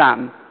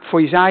opgestaan.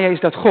 Voor Jesaja is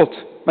dat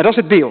God. Maar dat is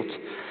het beeld.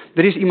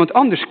 Er is iemand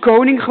anders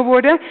koning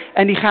geworden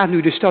en die gaat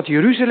nu de stad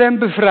Jeruzalem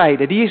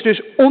bevrijden. Die is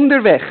dus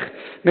onderweg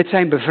met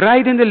zijn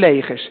bevrijdende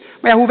legers.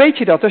 Maar ja, hoe weet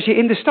je dat als je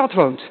in de stad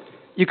woont?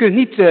 Je kunt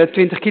niet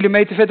 20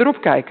 kilometer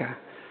verderop kijken.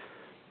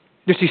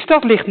 Dus die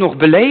stad ligt nog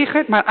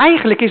belegerd, maar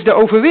eigenlijk is de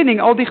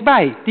overwinning al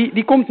dichtbij.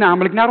 Die komt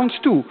namelijk naar ons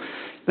toe.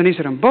 Dan is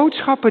er een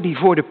boodschapper die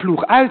voor de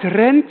ploeg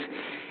uitrent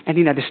en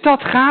die naar de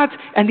stad gaat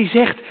en die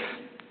zegt: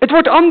 het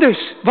wordt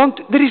anders, want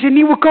er is een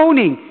nieuwe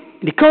koning.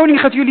 En die koning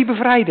gaat jullie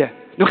bevrijden.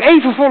 Nog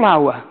even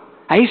volhouden.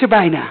 Hij is er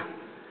bijna.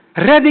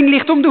 Redding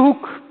ligt om de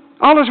hoek.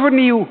 Alles wordt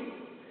nieuw.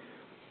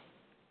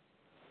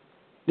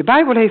 De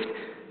Bijbel heeft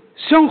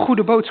zo'n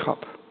goede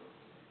boodschap.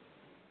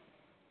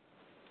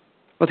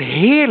 Wat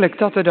heerlijk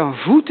dat er dan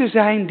voeten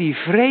zijn die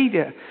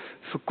vrede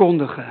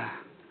verkondigen.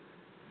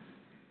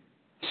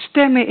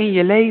 Stemmen in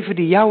je leven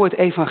die jou het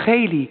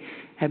evangelie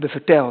hebben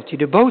verteld. Je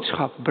de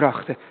boodschap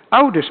brachten.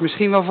 Ouders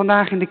misschien wel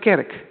vandaag in de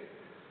kerk.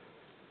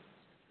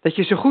 Dat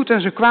je zo goed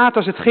en zo kwaad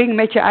als het ging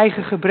met je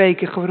eigen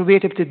gebreken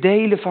geprobeerd hebt te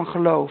delen van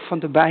geloof, van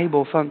de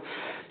Bijbel,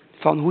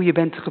 van hoe je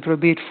bent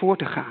geprobeerd voor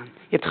te gaan.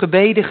 Je hebt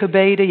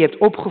gebeden, je hebt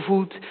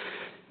opgevoed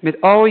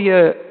met al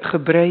je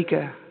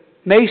gebreken.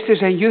 Meesters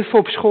en juffen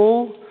op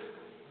school,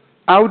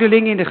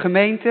 ouderlingen in de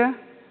gemeente,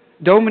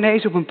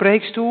 dominees op een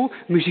preekstoel,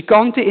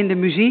 muzikanten in de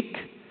muziek.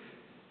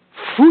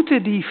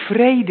 Voeten die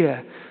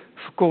vrede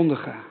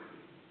verkondigen.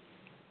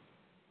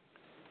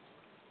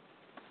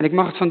 En ik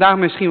mag het vandaag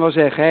misschien wel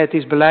zeggen, het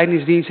is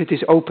belijdenisdienst, het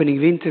is opening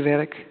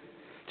winterwerk.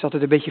 Het is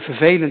altijd een beetje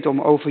vervelend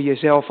om over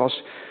jezelf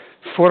als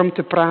vorm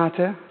te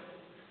praten.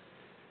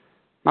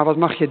 Maar wat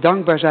mag je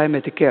dankbaar zijn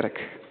met de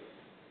kerk.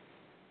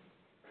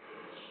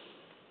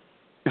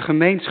 Een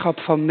gemeenschap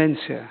van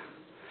mensen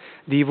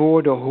die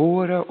woorden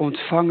horen,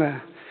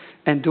 ontvangen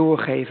en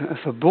doorgeven. Een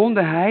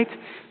verbondenheid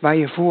waar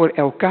je voor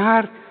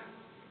elkaar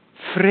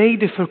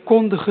vrede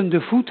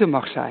verkondigende voeten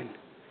mag zijn.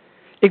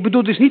 Ik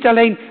bedoel dus niet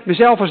alleen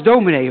mezelf als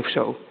dominee of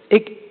zo.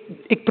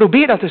 Ik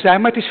probeer dat te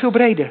zijn, maar het is veel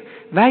breder.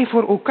 Wij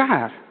voor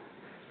elkaar.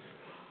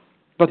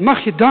 Wat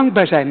mag je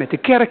dankbaar zijn met de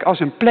kerk als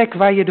een plek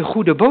waar je de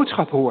goede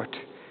boodschap hoort.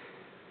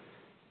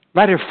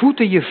 Waar er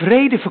voeten je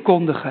vrede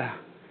verkondigen.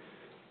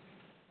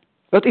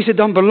 Wat is het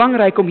dan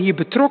belangrijk om hier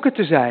betrokken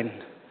te zijn?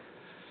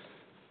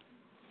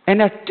 En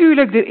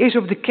natuurlijk, er is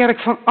op de kerk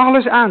van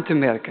alles aan te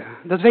merken.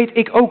 Dat weet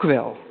ik ook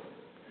wel.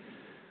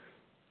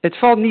 Het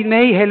valt niet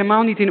mee,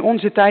 helemaal niet in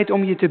onze tijd,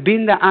 om je te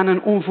binden aan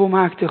een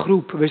onvolmaakte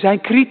groep. We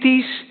zijn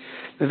kritisch,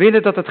 we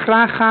willen dat het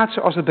graag gaat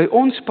zoals het bij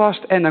ons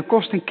past. En dan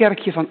kost een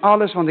kerkje van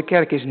alles, want de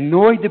kerk is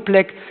nooit de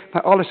plek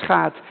waar alles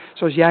gaat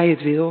zoals jij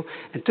het wil.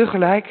 En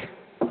tegelijk,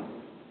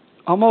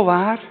 allemaal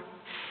waar,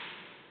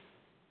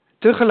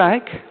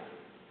 tegelijk,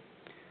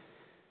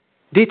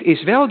 dit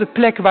is wel de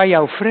plek waar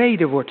jouw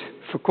vrede wordt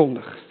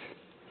verkondigd.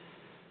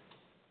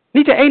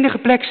 Niet de enige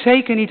plek,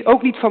 zeker niet,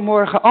 ook niet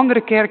vanmorgen.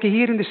 Andere kerken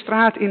hier in de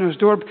straat, in ons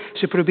dorp,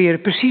 ze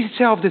proberen precies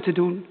hetzelfde te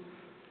doen.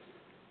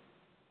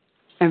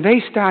 En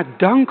wees daar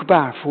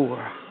dankbaar voor.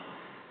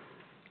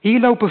 Hier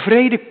lopen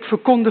vrede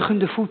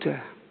verkondigende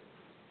voeten.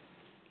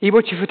 Hier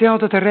wordt je verteld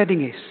dat er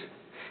redding is.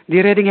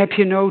 Die redding heb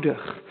je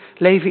nodig.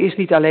 Leven is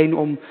niet alleen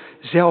om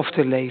zelf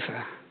te leven.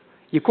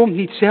 Je komt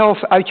niet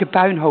zelf uit je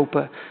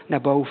puinhopen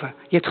naar boven.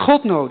 Je hebt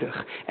God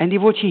nodig. En die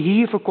wordt je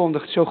hier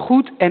verkondigd. Zo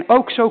goed en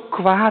ook zo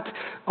kwaad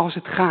als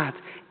het gaat.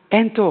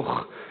 En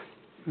toch,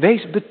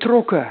 wees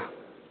betrokken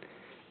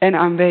en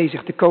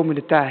aanwezig de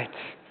komende tijd.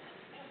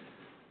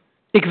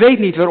 Ik weet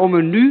niet waarom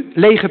er nu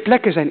lege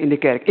plekken zijn in de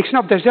kerk. Ik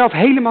snap daar zelf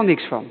helemaal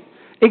niks van.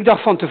 Ik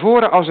dacht van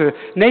tevoren, als er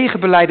 9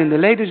 belijdende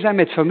leden zijn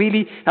met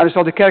familie, nou dan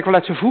zal de kerk wel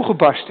uit zijn voegen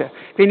barsten.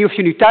 Ik weet niet of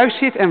je nu thuis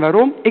zit en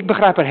waarom. Ik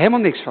begrijp er helemaal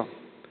niks van.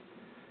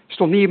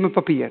 Stond niet in mijn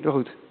papier, maar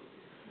goed.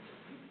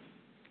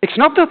 Ik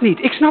snap dat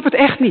niet. Ik snap het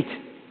echt niet.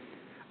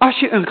 Als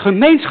je een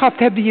gemeenschap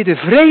hebt die je de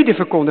vrede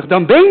verkondigt,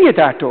 dan ben je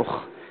daar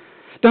toch.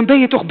 Dan ben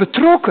je toch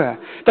betrokken.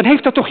 Dan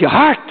heeft dat toch je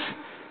hart.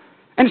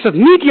 En als dat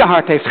niet je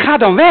hart heeft, ga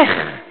dan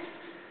weg.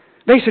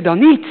 Wees er dan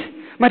niet.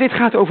 Maar dit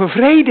gaat over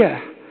vrede.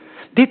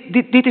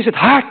 Dit is het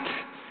hart.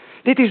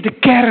 Dit is de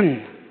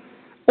kern.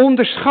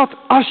 Onderschat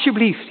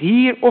alsjeblieft,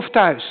 hier of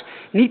thuis,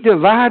 niet de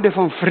waarde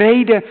van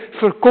vrede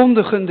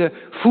verkondigende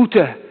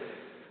voeten.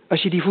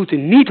 Als je die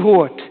voeten niet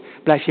hoort,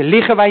 blijf je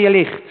liggen waar je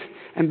ligt.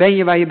 En ben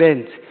je waar je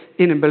bent,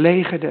 in een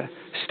belegerde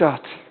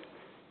stad.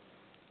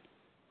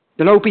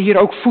 Er lopen hier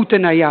ook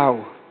voeten naar jou.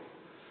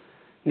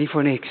 Niet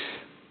voor niks.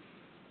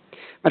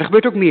 Maar er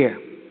gebeurt ook meer.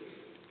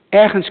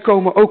 Ergens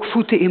komen ook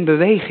voeten in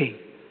beweging.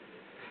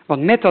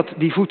 Want met dat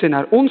die voeten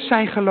naar ons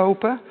zijn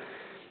gelopen,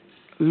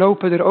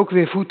 lopen er ook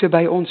weer voeten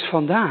bij ons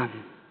vandaan.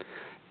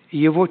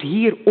 Je wordt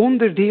hier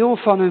onderdeel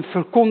van een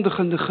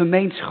verkondigende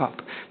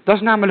gemeenschap. Dat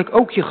is namelijk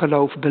ook je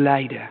geloof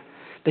belijden.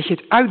 Dat je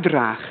het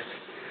uitdraagt.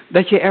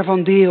 Dat je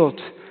ervan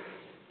deelt.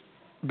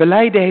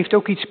 Belijden heeft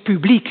ook iets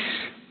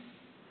publieks.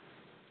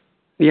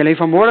 Niet alleen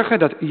vanmorgen,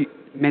 dat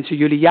mensen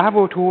jullie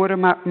jawoord horen,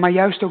 maar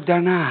juist ook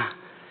daarna.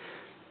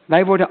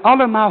 Wij worden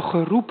allemaal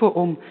geroepen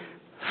om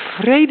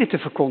vrede te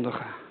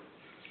verkondigen.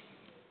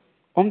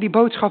 Om die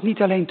boodschap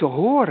niet alleen te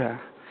horen,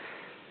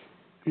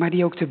 maar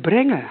die ook te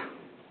brengen.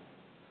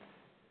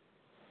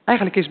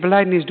 Eigenlijk is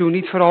belijdenis doen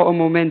niet vooral een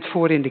moment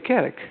voor in de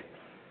kerk.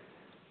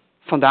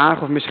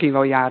 Vandaag of misschien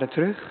wel jaren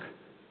terug.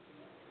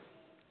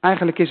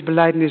 Eigenlijk is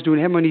belijdenis doen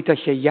helemaal niet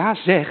dat je ja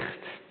zegt.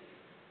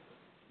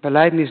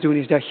 Belijdenis doen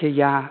is dat je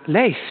ja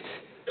leeft.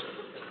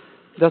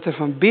 Dat er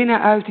van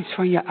binnenuit iets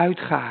van je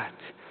uitgaat.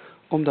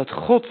 Omdat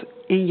God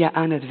in je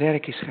aan het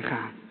werk is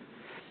gegaan.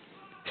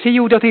 Zie je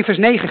hoe dat in vers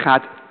 9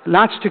 gaat?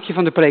 Laatste stukje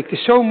van de preek. Het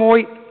is zo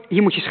mooi.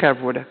 Hier moet je scherp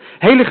worden.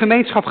 Hele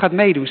gemeenschap gaat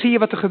meedoen. Zie je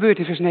wat er gebeurt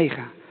in vers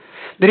 9?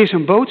 Er is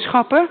een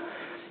boodschapper.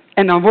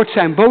 En dan wordt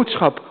zijn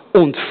boodschap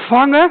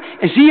ontvangen.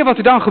 En zie je wat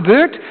er dan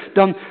gebeurt?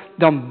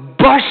 Dan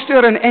barst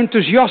er een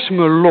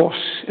enthousiasme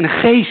los. Een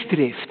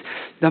geestdrift.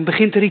 Dan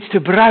begint er iets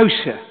te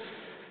bruisen.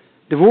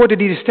 De woorden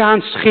die er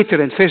staan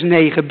schitterend. Vers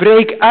 9.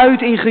 Breek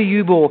uit in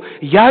gejubel.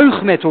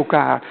 Juich met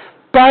elkaar.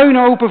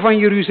 Puinhopen van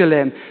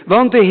Jeruzalem.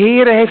 Want de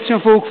Heere heeft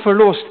zijn volk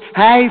verlost.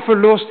 Hij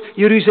verlost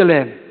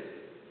Jeruzalem.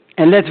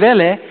 En let wel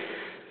hè.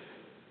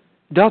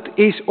 Dat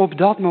is op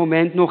dat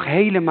moment nog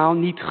helemaal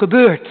niet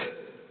gebeurd.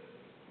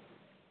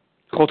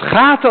 God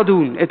gaat dat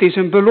doen. Het is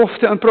een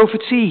belofte, een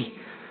profetie.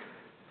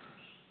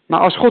 Maar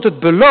als God het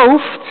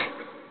belooft,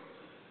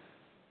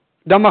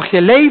 dan mag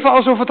je leven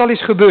alsof het al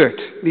is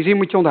gebeurd. Die zin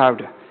moet je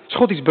onthouden. Als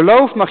God iets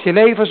belooft, mag je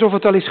leven alsof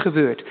het al is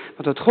gebeurd.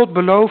 Want wat God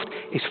belooft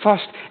is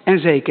vast en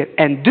zeker.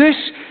 En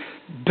dus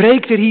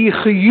breekt er hier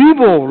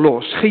gejubel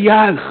los,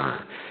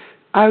 gejuich,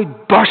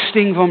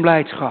 uitbarsting van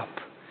blijdschap.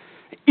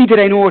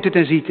 Iedereen hoort het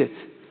en ziet het.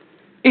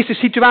 Is de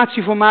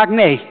situatie volmaakt?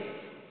 Nee.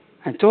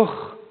 En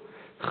toch,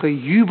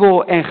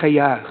 gejubel en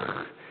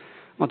gejuich.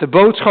 Want de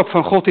boodschap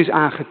van God is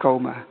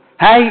aangekomen.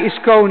 Hij is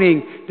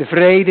koning, de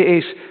vrede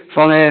is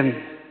van hem.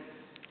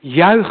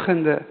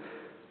 Juichende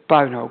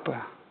puinhopen.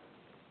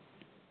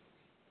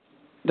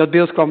 Dat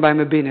beeld kwam bij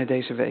me binnen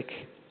deze week.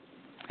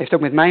 Heeft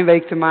ook met mijn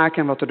week te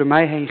maken en wat er door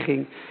mij heen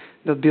ging.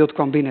 Dat beeld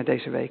kwam binnen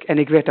deze week. En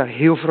ik werd daar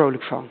heel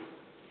vrolijk van.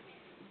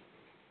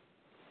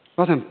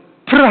 Wat een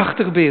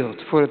prachtig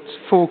beeld voor het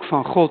volk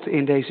van God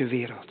in deze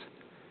wereld.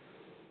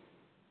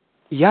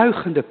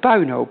 Juichende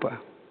puinhopen.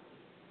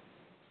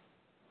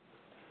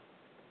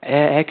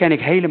 Herken ik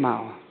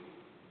helemaal.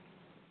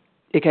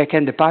 Ik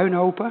herken de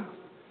puinhopen.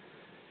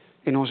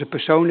 In onze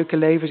persoonlijke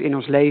levens, in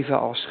ons leven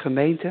als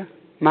gemeente.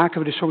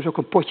 Maken we er soms ook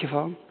een potje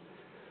van.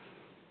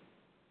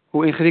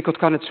 Hoe ingewikkeld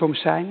kan het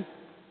soms zijn?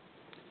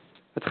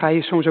 Wat ga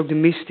je soms ook de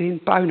mist in?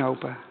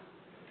 Puinhopen.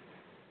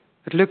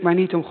 Het lukt mij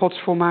niet om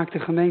Gods volmaakte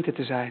gemeente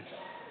te zijn.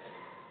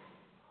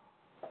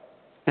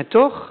 En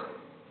toch,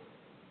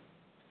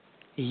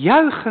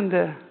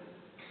 juichende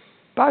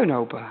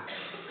puinhopen.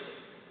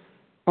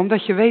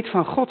 Omdat je weet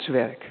van Gods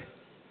werk.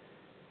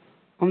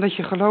 Omdat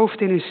je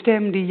gelooft in een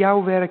stem die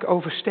jouw werk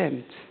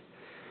overstemt.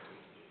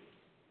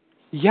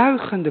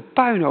 Juichende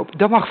puinhoop.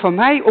 Dat mag van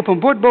mij op een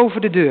bord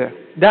boven de deur.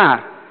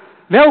 Daar.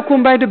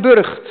 Welkom bij de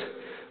burcht.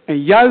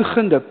 Een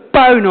juichende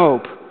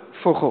puinhoop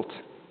voor God.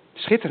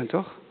 Schitterend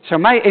toch?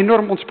 Zou mij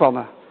enorm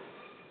ontspannen.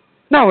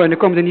 Nou, en dan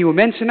komen er nieuwe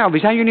mensen. Nou, wie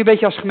zijn jullie een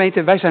beetje als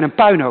gemeente? Wij zijn een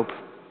puinhoop.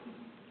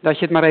 Dat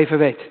je het maar even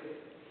weet.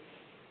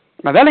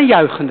 Maar wel een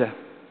juichende.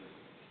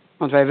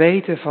 Want wij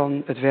weten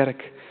van het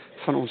werk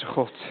van onze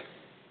God.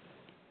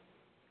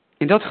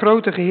 In dat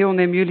grote geheel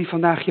nemen jullie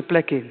vandaag je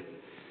plek in.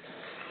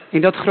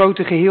 In dat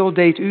grote geheel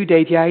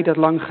deed jij dat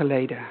lang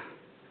geleden.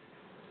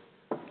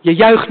 Je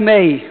juicht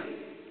mee.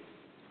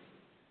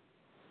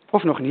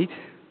 Of nog niet.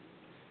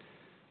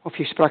 Of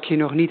je sprak je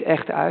nog niet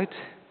echt uit.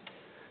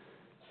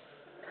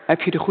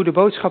 Heb je de goede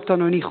boodschap dan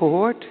nog niet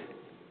gehoord?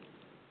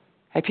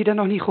 Heb je dan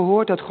nog niet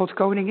gehoord dat God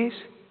koning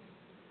is?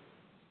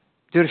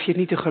 Durf je het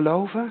niet te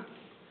geloven?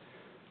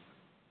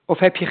 Of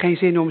heb je geen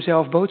zin om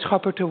zelf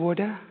boodschapper te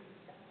worden?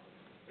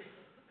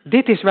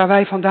 Dit is waar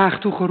wij vandaag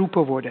toe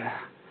geroepen worden.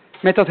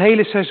 Met dat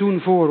hele seizoen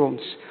voor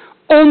ons.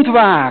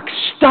 Ontwaak,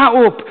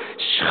 sta op,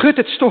 schud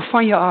het stof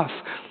van je af.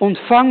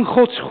 Ontvang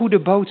Gods goede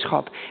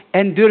boodschap.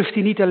 En durf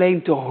die niet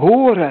alleen te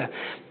horen,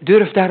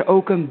 durf daar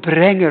ook een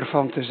brenger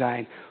van te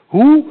zijn.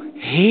 Hoe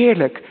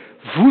heerlijk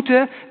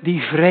voeten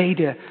die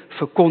vrede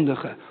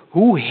verkondigen.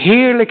 Hoe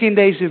heerlijk in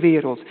deze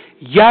wereld.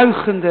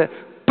 Juichende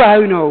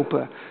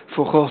puinhopen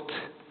voor God.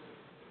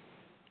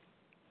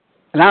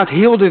 Laat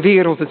heel de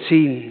wereld het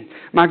zien.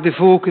 Maak de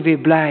volken weer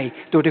blij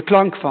door de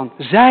klank van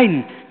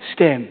zijn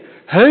stem.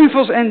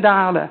 Heuvels en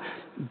dalen.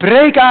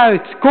 Breek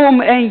uit,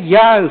 kom en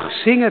juich.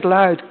 Zing het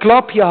luid.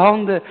 Klap je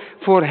handen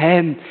voor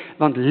hem.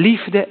 Want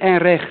liefde en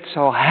recht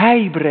zal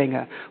hij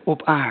brengen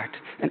op aard.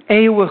 Een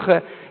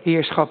eeuwige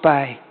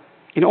heerschappij.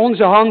 In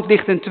onze hand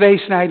ligt een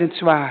tweesnijdend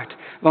zwaard.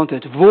 Want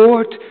het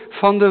woord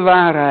van de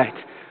waarheid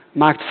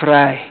maakt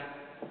vrij.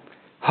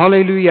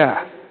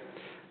 Halleluja.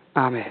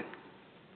 Amen.